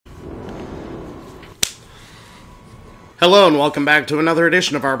Hello and welcome back to another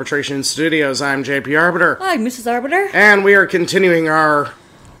edition of Arbitration Studios. I'm JP Arbiter. Hi, Mrs. Arbiter. And we are continuing our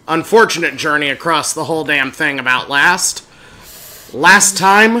unfortunate journey across the whole damn thing of Outlast. Last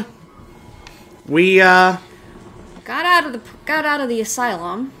time, we, got out of the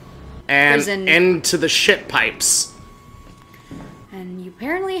asylum. And prison. Into the shit pipes. And you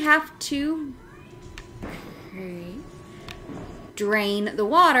apparently have to drain the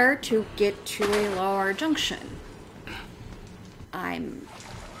water to get to a lower junction. I'm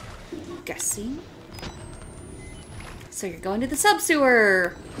guessing. So you're going to the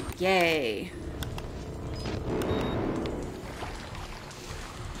subsewer. Yay.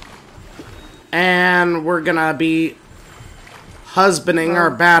 And we're gonna be husbanding our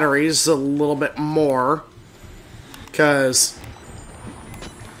batteries a little bit more. Because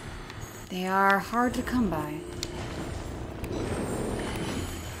they are hard to come by.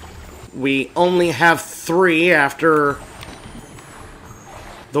 We only have 3 after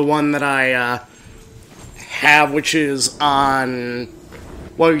the one that I have, which is on,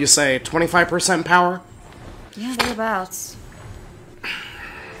 what would you say, 25% power? Yeah, thereabouts.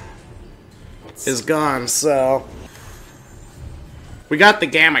 Is gone, so we got the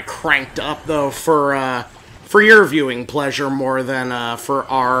gamut cranked up, though, for your viewing pleasure more than for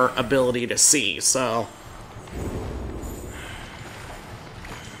our ability to see, so.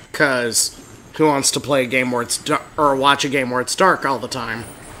 Because who wants to play a game where it's or watch a game where it's dark all the time?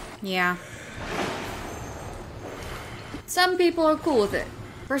 Yeah. Some people are cool with it.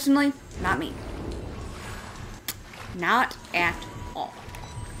 Personally, not me. Not at all.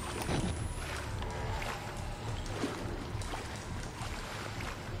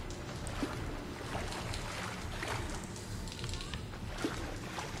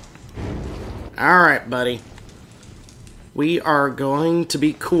 Alright, buddy. We are going to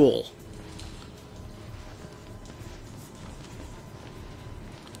be cool.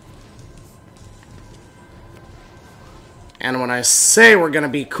 And when I say we're gonna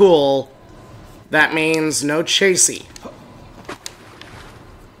be cool, that means no chasey.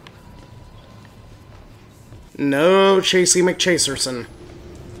 No chasey McChaserson.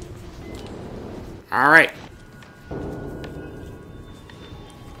 Alright.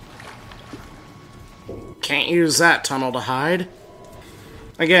 Can't use that tunnel to hide.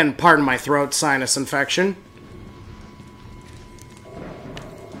 Again, pardon my throat sinus infection.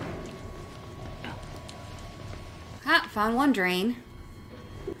 Ah, found one drain.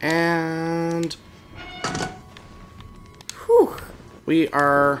 And Whew. we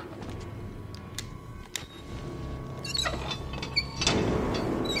are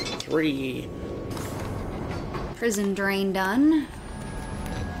 3. Prison drain done.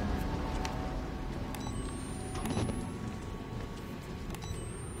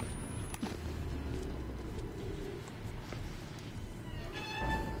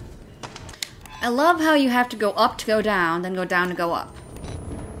 I love how you have to go up to go down, then go down to go up.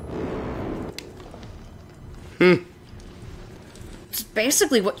 It's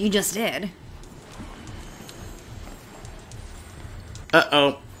basically what you just did.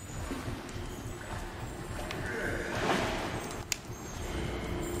 Uh-oh.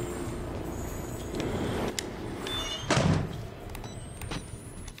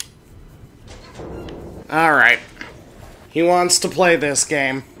 Alright. He wants to play this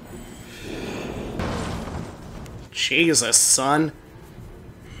game. Jesus, son.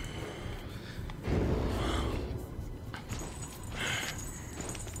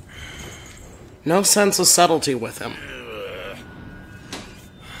 No sense of subtlety with him.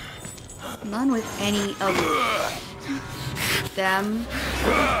 None with any of them.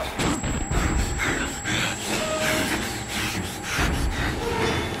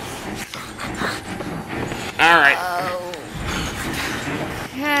 Alright.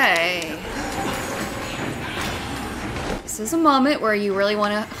 Okay. This is a moment where you really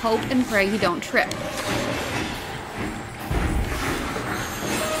want to hope and pray you don't trip.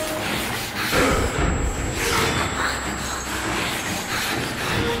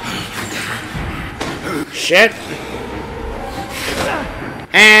 Shit.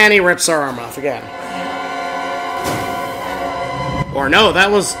 And he rips our arm off again. Or no, that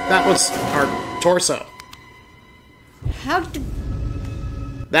was our torso. How did...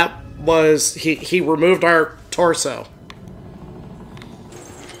 That was he removed our torso.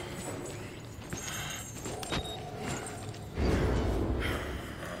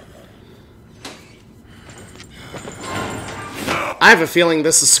 I have a feeling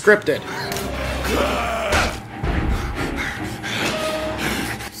this is scripted.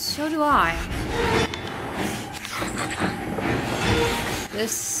 So do I.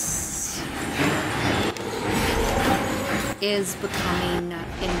 This... is becoming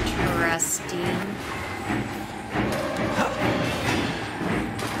interesting.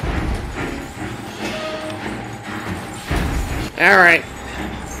 Alright.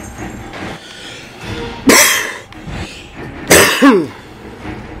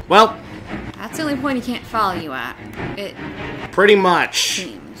 Well, That's the only point he can't follow you at. It pretty much.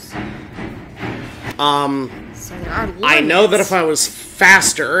 seems. So there are limits. I know that if I was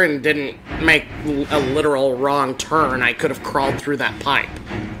faster and didn't make a literal wrong turn, I could have crawled through that pipe.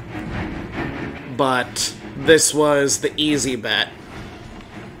 But this was the easy bet.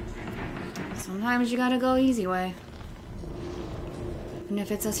 Sometimes you gotta go easy way. And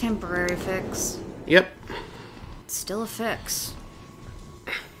if it's a temporary fix, Yep. it's still a fix.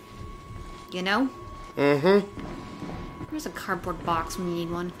 You know? Mm-hmm. There's a cardboard box when you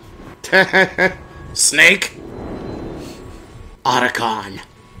need one. Snake? Otacon.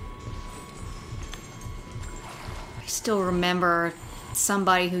 I still remember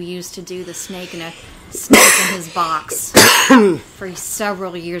somebody who used to do the snake in his box for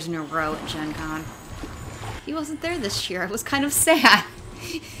several years in a row at Gen Con. He wasn't there this year. I was kind of sad.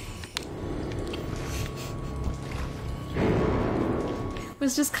 It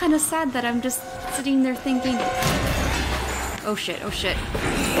was just kind of sad that I'm just sitting there thinking, oh shit, oh shit.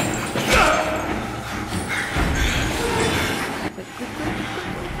 Quick, quick, quick,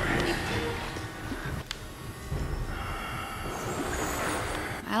 quick, quick, quick.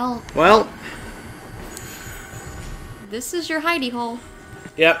 Well, This is your hidey hole.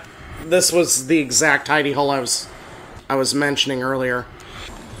 yep. This was the exact hidey hole I was mentioning earlier.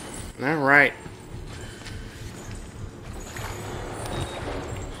 Alright.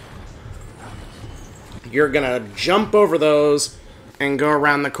 You're gonna jump over those and go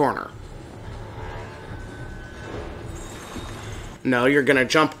around the corner. No, you're gonna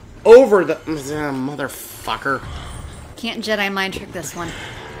jump over the... motherfucker. Can't Jedi mind trick this one.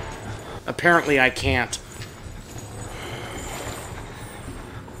 Apparently I can't.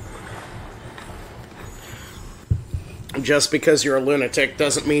 Just because you're a lunatic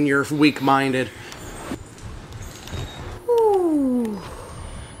doesn't mean you're weak-minded. Ooh.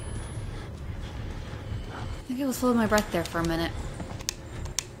 I think I was holding my breath there for a minute.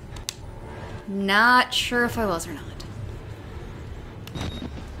 Not sure if I was or not.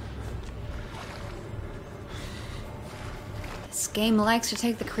 This game likes to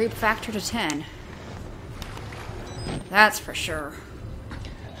take the creep factor to 10. That's for sure.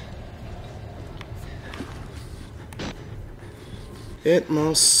 It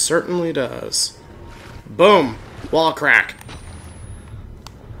most certainly does. Boom! Wall crack.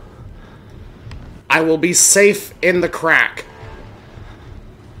 I will be safe in the crack.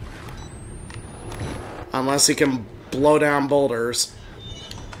 Unless he can blow down boulders.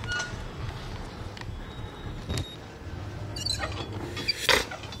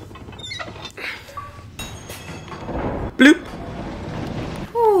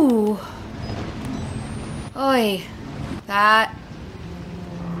 Bloop! Ooh. Oi. That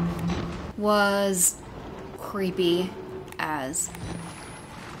was creepy as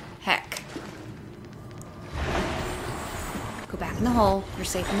heck. Go back in the hole. You're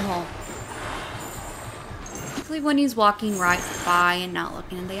safe in the hole. Particularly when he's walking right by and not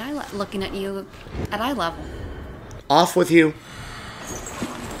looking at looking at you at eye level. Off with you.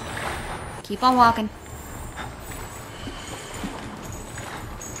 Keep on walking.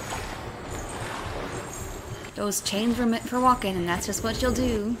 Those chains were meant for walking, and that's just what you'll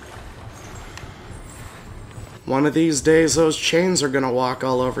do. One of these days, those chains are gonna walk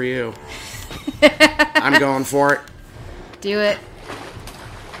all over you. I'm going for it. Do it.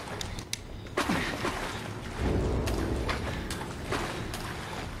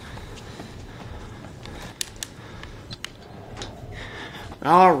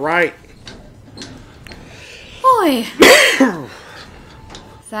 All right. Boy.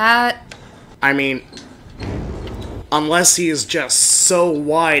 That... I mean, unless he is just so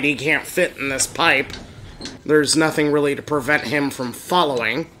wide he can't fit in this pipe, there's nothing really to prevent him from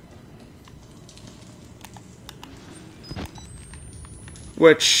following.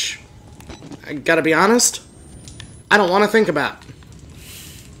 Which, I gotta be honest, I don't want to think about.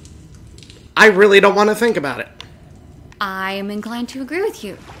 I really don't want to think about it. I am inclined to agree with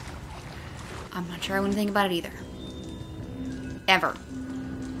you. I'm not sure I want to think about it either. Ever.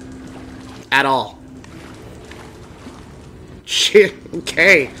 At all. Shit,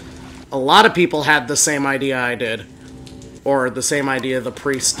 okay. A lot of people had the same idea I did. Or the same idea the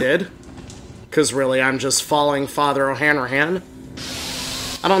priest did. Because really, I'm just following Father O'Hanrahan.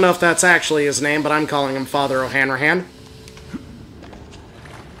 I don't know if that's actually his name, but I'm calling him Father O'Hanrahan.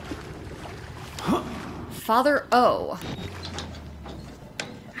 Father O.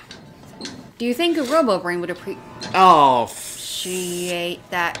 Do you think a Robo-Brain would Oh, appreciate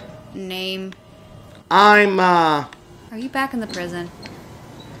that name? Are Are you back in the prison?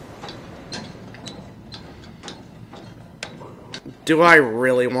 do I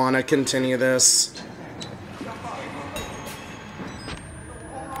really want to continue this?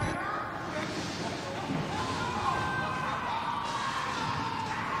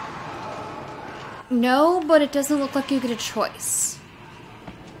 No, but it doesn't look like you get a choice.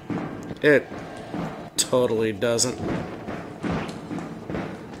 It totally doesn't.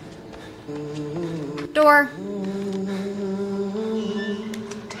 Door.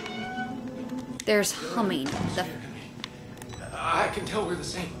 There's humming. I can tell we're the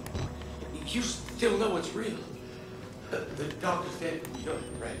same. You still know it's real. The doctor said, you know,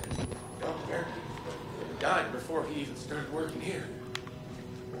 right? Dr. Merrick died before he even started working here.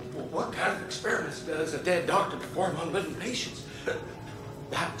 Well, what kind of experiments does a dead doctor perform on living patients?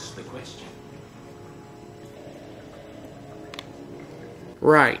 That's the question.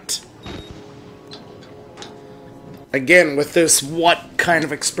 Right. Again, with this, what kind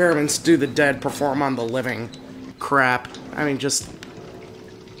of experiments do the dead perform on the living? Crap. I mean, just...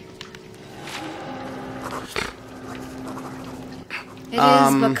 It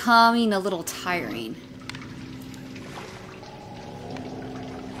is becoming a little tiring.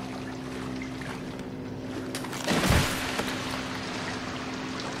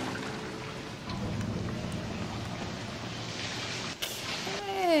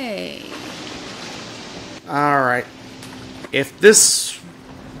 Okay. Alright. If this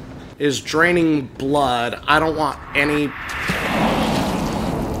is draining blood, I don't want any...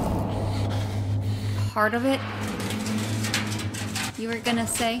 Part of it? You were gonna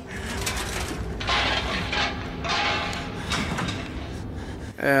say?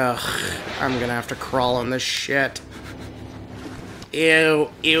 Ugh, I'm gonna have to crawl on this shit. Ew,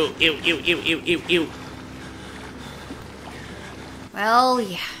 ew, ew, ew, ew, ew, ew, ew. Well,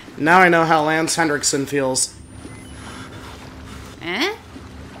 yeah. Now I know how Lance Hendrickson feels. Eh?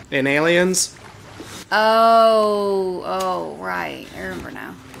 In Aliens? Oh, right. I remember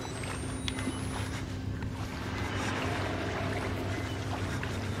now.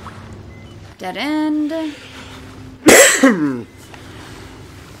 Dead end.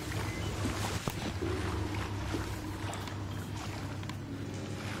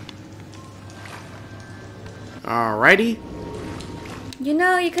 Alrighty. You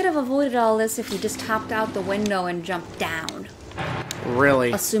know, you could have avoided all this if you just hopped out the window and jumped down.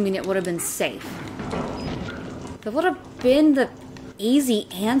 Really? Assuming it would have been safe. That would have been the easy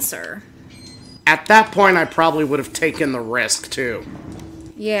answer. At that point, I probably would have taken the risk, too.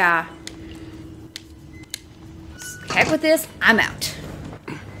 Yeah. Heck with this, I'm out.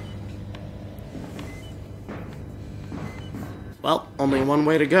 Well, only one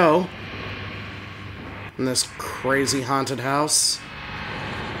way to go. In this crazy haunted house.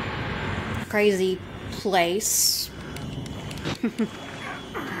 Crazy place. Not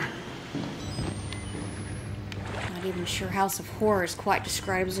even sure House of Horrors quite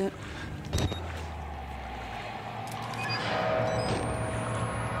describes it.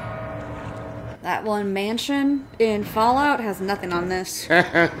 That one mansion in Fallout has nothing on this.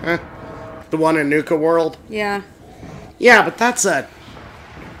 The one in Nuka World? Yeah. Yeah, but that's a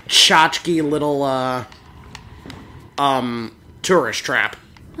tchotchke little, tourist trap.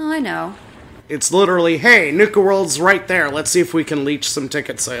 Oh, I know. It's literally, hey, Nuka World's right there. Let's see if we can leech some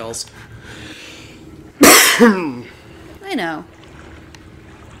ticket sales. I know.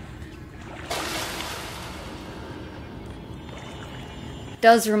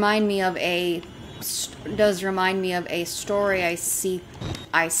 Does remind me of a story I see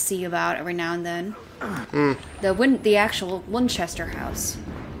about every now and then. The actual Winchester house.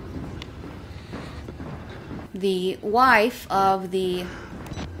 The wife of the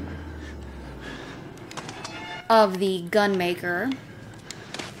gunmaker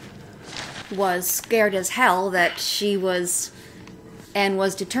was scared as hell that she was, and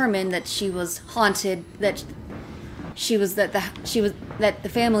was determined that she was haunted, that the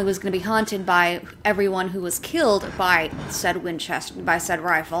family was going to be haunted by everyone who was killed by said Winchester, by said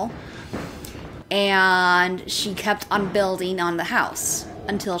rifle. And she kept on building on the house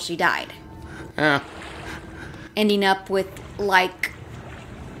until she died. Ending up with like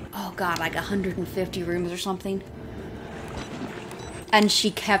 150 rooms or something. And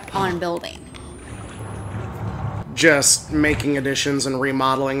she kept on building. Just making additions and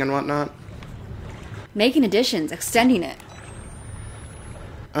remodeling and whatnot? Making additions, extending it.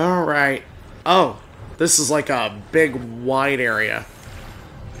 Alright. Oh, this is like a big, wide area.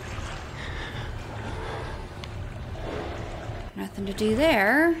 Nothing to do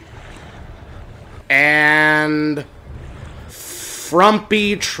there. And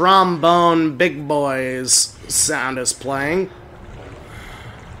frumpy trombone big boys sound is playing.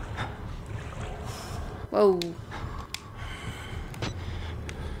 Whoa.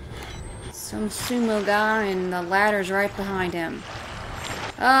 Some sumo guy and the ladder's right behind him.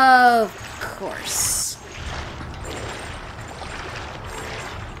 Of course.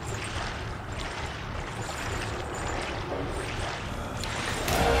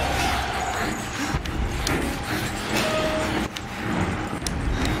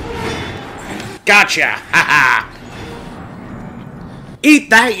 Gotcha! Haha! Eat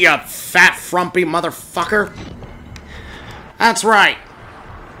that, you fat, frumpy motherfucker! That's right.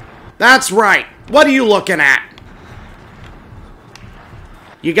 That's right. What are you looking at?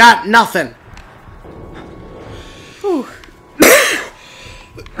 You got nothing. Whew.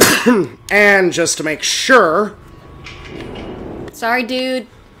 And just to make sure... Sorry, dude.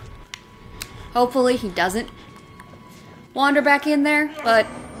 Hopefully he doesn't wander back in there, but...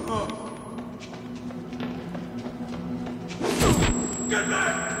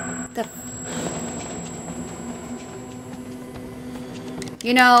 The...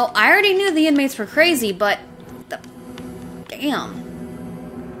 You know, I already knew the inmates were crazy, but... Damn.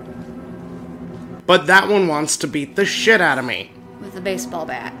 But that one wants to beat the shit out of me. With a baseball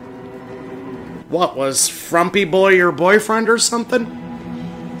bat. What, was Frumpy Boy your boyfriend or something?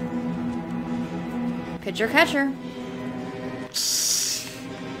 Pitcher catcher.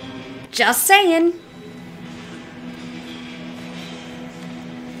 Just saying.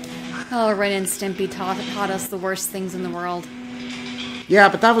 Oh, Ren and Stimpy taught us the worst things in the world. Yeah,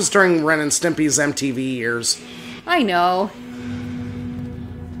 but that was during Ren and Stimpy's MTV years. I know.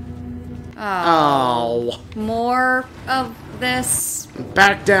 Oh. More of this.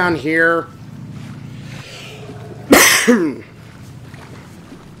 Back down here.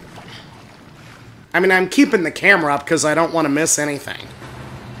 I mean, I'm keeping the camera up because I don't want to miss anything.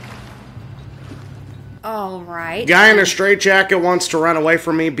 Alright. Guy in a straitjacket wants to run away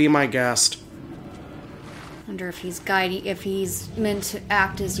from me, be my guest. Wonder if he's if he's meant to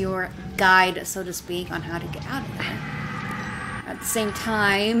act as your guide, so to speak, on how to get out of there. At the same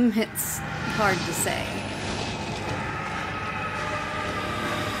time, it's hard to say.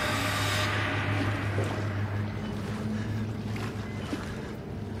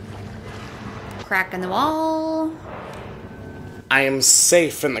 Crack in the wall. I am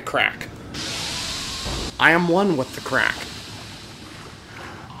safe in the crack. I am one with the crack.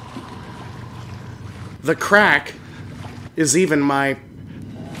 The crack is even my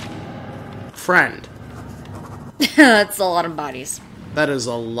friend. That's a lot of bodies. That is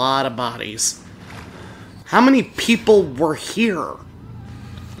a lot of bodies. How many people were here?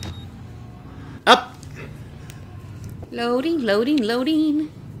 Up. Loading, loading,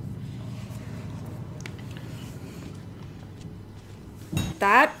 loading.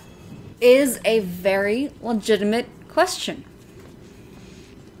 That is a very legitimate question.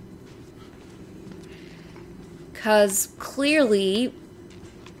 Because clearly,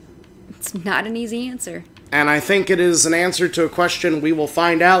 it's not an easy answer. And I think it is an answer to a question we will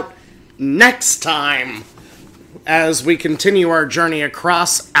find out next time as we continue our journey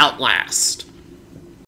across Outlast.